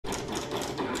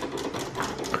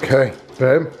Okay,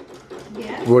 babe.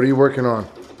 Yes. What are you working on?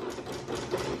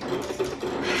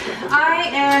 I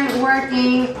am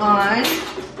working on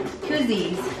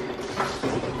koozies.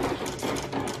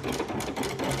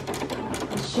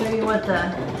 I'll show you what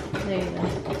the. There you go.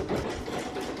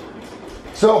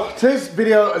 So today's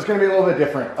video is going to be a little bit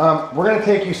different. We're going to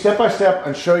take you step by step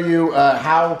and show you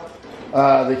how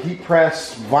the heat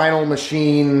press vinyl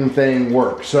machine thing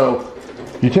works. So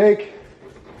you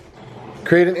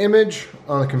create an image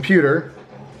on the computer,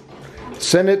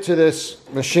 send it to this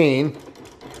machine.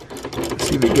 Let's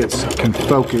see if it can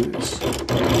focus.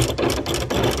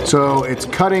 So it's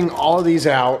cutting all of these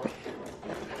out.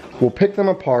 We'll pick them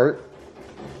apart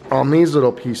on these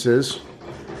little pieces,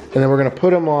 and then we're going to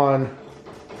put them on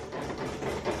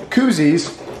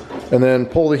koozies and then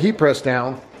pull the heat press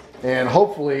down, and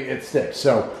hopefully it sticks.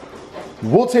 So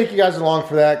we'll take you guys along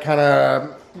for that, kind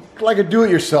of like a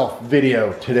do-it-yourself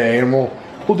video today, and we'll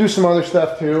do some other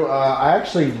stuff too. I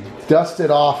actually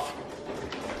dusted off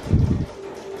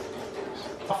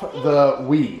the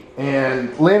Wii,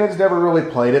 and Landon's never really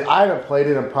played it. I haven't played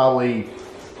it in probably,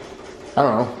 I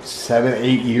don't know, 7,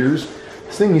 8 years.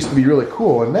 This thing used to be really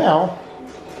cool, and now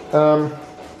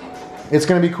it's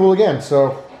going to be cool again.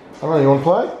 So I don't know, you want to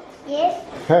play? Yes.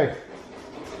 Okay.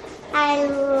 I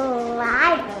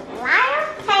like a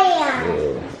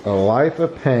pain. A life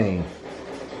of pain.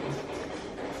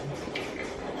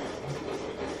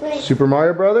 Wait. Super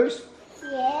Mario Brothers?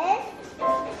 Yes.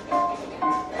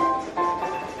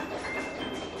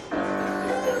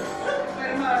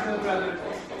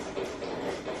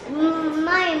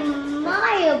 My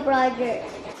Mario brother.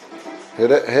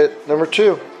 Hit it. Hit number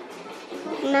 2.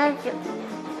 Not.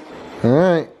 All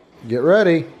right. Get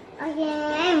ready. Okay,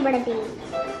 I'm ready.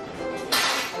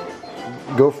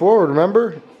 Go forward.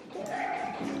 Remember.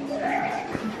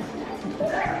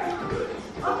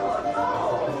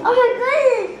 Oh my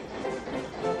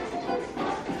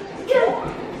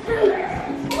goodness!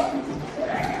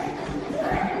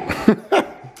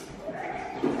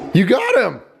 You got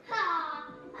him.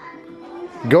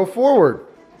 Go forward.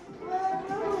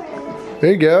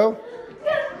 There you go.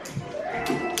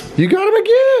 You got him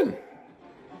again.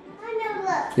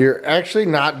 You're actually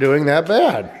not doing that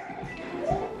bad.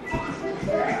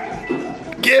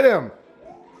 Get him.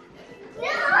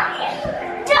 No,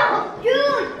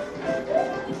 dude.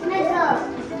 Let go.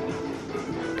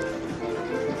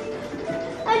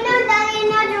 Oh no, Daddy,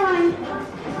 another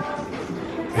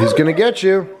one. He's gonna get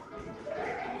you.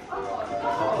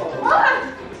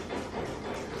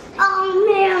 Oh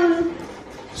man.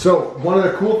 So one of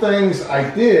the cool things I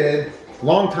did a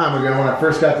long time ago when I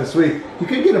first got this Wii, you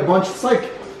could get a bunch. It's like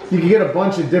you could get a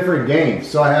bunch of different games.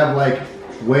 So I have like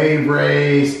Wave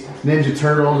Race, Ninja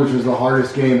Turtles, which was the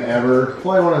hardest game ever.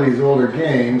 Play one of these older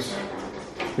games.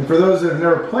 And for those that have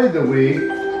never played the Wii,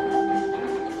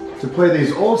 to play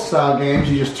these old style games,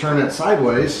 you just turn it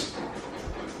sideways.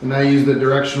 And I use the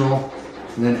directional,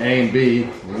 and then A and B,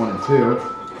 1 and 2.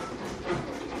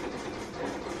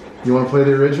 You want to play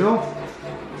the original?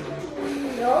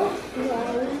 No,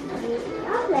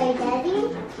 I'll play, Daddy.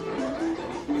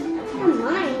 Come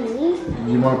on.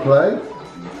 You want to play?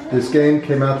 This game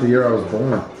came out the year I was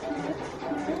born.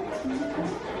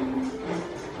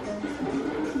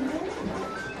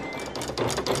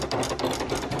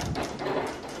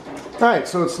 Alright,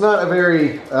 so it's not a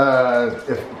very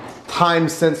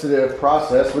time-sensitive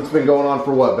process. What's been going on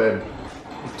for what, babe?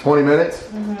 20 minutes?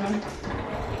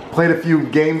 Mm-hmm. Played a few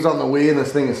games on the Wii and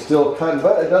this thing is still cutting,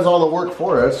 but it does all the work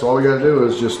for us, so all we gotta do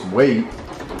is just wait.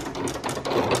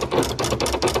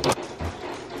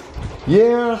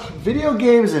 Yeah, video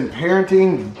games and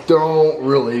parenting don't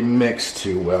really mix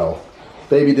too well.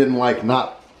 Baby didn't like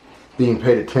not being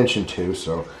paid attention to,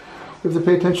 so we have to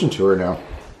pay attention to her now.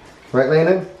 Right,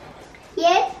 Landon?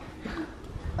 Yes.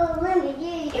 Oh, let me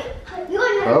do it.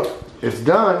 Oh, it's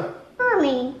done.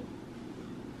 Mommy.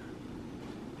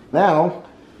 Now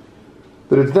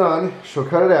that it's done, she'll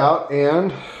cut it out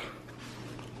and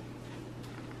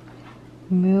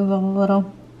Move all the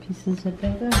little pieces of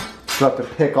paper. she'll have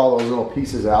to pick all those little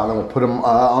pieces out and then we'll put them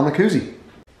on the koozie.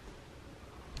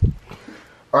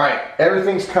 All right,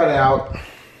 everything's cut out.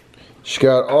 She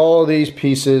got all these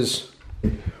pieces.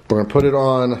 We're gonna put it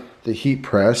on the heat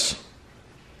press.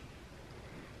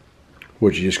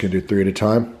 What, you just gonna do 3 at a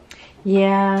time?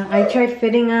 Yeah, I tried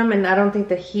fitting them and I don't think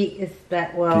the heat is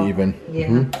that well. Even. Yeah.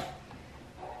 Mm-hmm.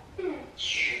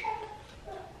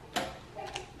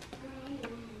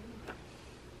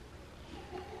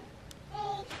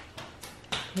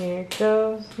 Here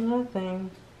goes nothing.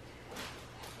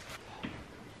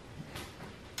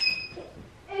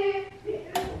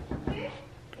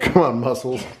 Come on,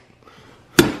 muscles.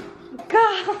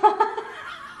 God.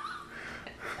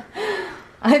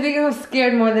 I think I was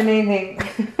scared more than anything.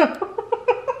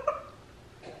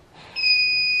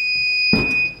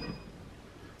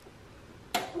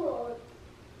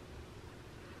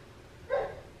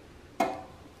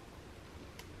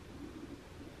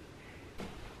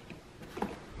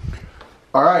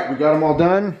 All right, we got them all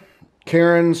done.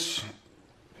 Karen's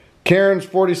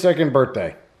 42nd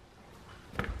birthday.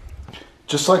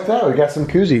 Just like that, we got some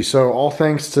koozies. So all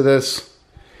thanks to this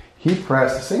heat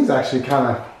press. This thing's actually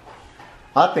kind of,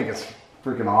 I think it's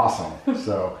freaking awesome.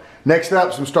 So next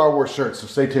up, some Star Wars shirts. So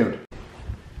stay tuned.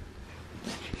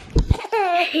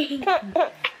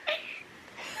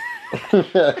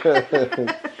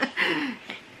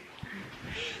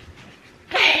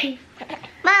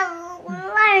 Mom,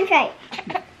 want to try?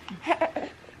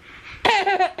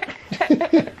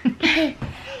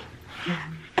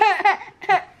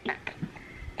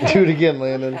 Do it again,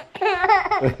 Landon.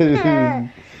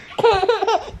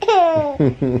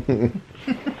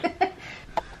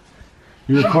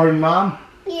 You recording, Mom?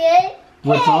 Yes.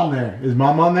 What's on there? Is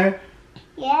Mom on there?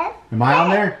 Yes. Am I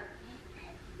on there?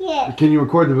 Yes. Can you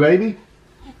record the baby?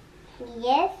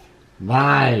 Yes.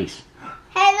 Nice.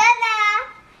 Hey, Lala.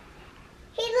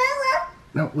 Hey, Lala.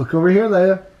 No, look over here,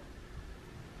 Leia.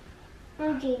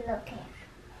 Okay, look here.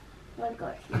 Look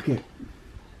over Okay.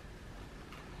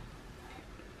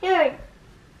 here.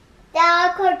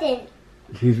 The curtain.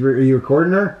 Are you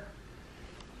recording her?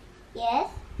 Yes.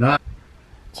 No.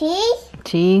 Cheese.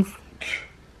 Cheese.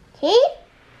 Cheese.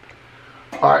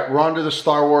 All right, we're on to the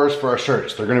Star Wars for our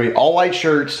shirts. They're going to be all white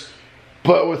shirts,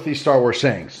 but with these Star Wars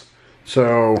sayings.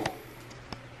 So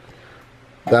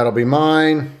that'll be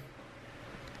mine.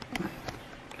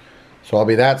 So I'll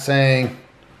be that saying.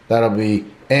 That'll be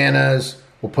Anna's.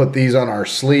 We'll put these on our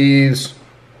sleeves.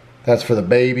 That's for the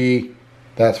baby.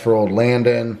 That's for old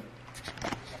Landon.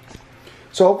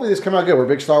 So hopefully this come out good. We're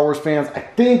big Star Wars fans. I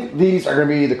think these are going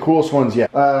to be the coolest ones yet.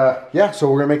 Yeah, so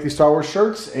we're going to make these Star Wars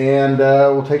shirts, and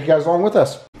we'll take you guys along with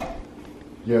us.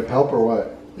 You have help or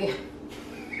what? Yeah.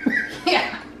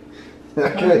 Yeah.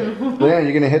 Okay. Man,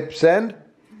 you going to hit send?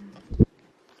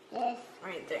 Yes.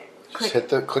 Right there.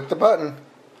 Just click the button.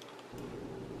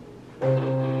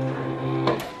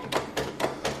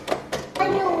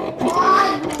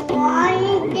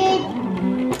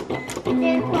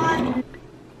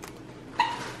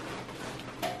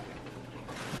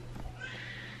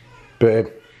 Babe,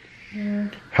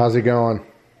 how's it going?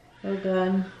 So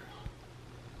good.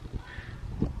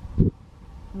 Oh,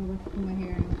 look in my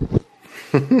hearing.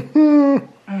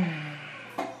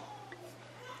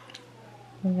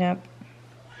 Yep.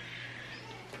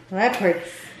 Well, that part's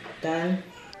done.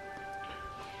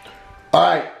 All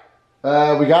right,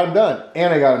 we got them done.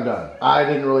 Anna got them done. I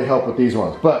didn't really help with these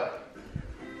ones, but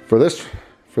for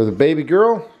the baby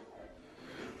girl,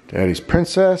 Daddy's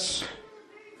princess,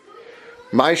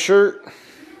 my shirt,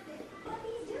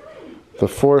 the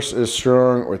force is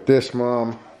strong with this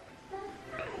mom,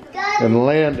 and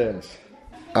Landon's,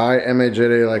 I am a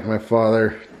Jedi like my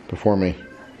father before me.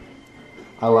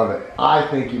 I love it. I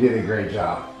think you did a great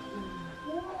job.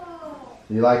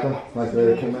 You like them? Like the way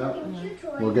they came out?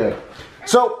 Well, good.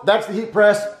 So that's the heat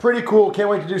press. Pretty cool. Can't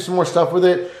wait to do some more stuff with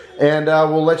it. And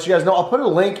we'll let you guys know. I'll put a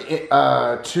link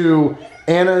to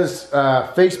Anna's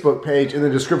Facebook page in the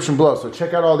description below. So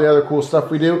check out all the other cool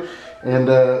stuff we do. And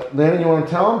Landon, you want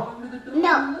to tell them?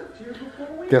 No.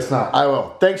 Guess not. I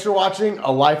will. Thanks for watching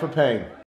A Life of Pain.